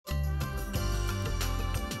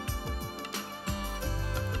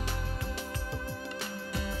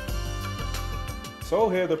So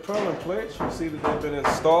here are the purlin plates. You see that they've been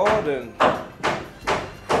installed and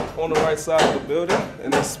on the right side of the building,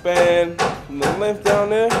 and they span from the length down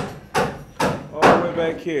there all the way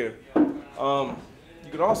back here. You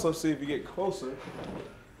can also see if you get closer,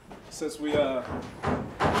 since we ended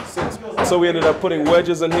up putting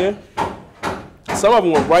wedges in here. Some of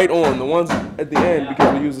them were right on, the ones at the end,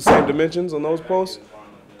 because we used the same dimensions on those posts,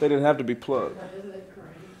 they didn't have to be plugged.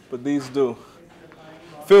 But these do.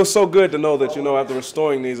 Feels so good to know that, you know, after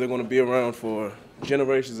restoring these, they're going to be around for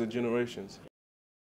generations and generations.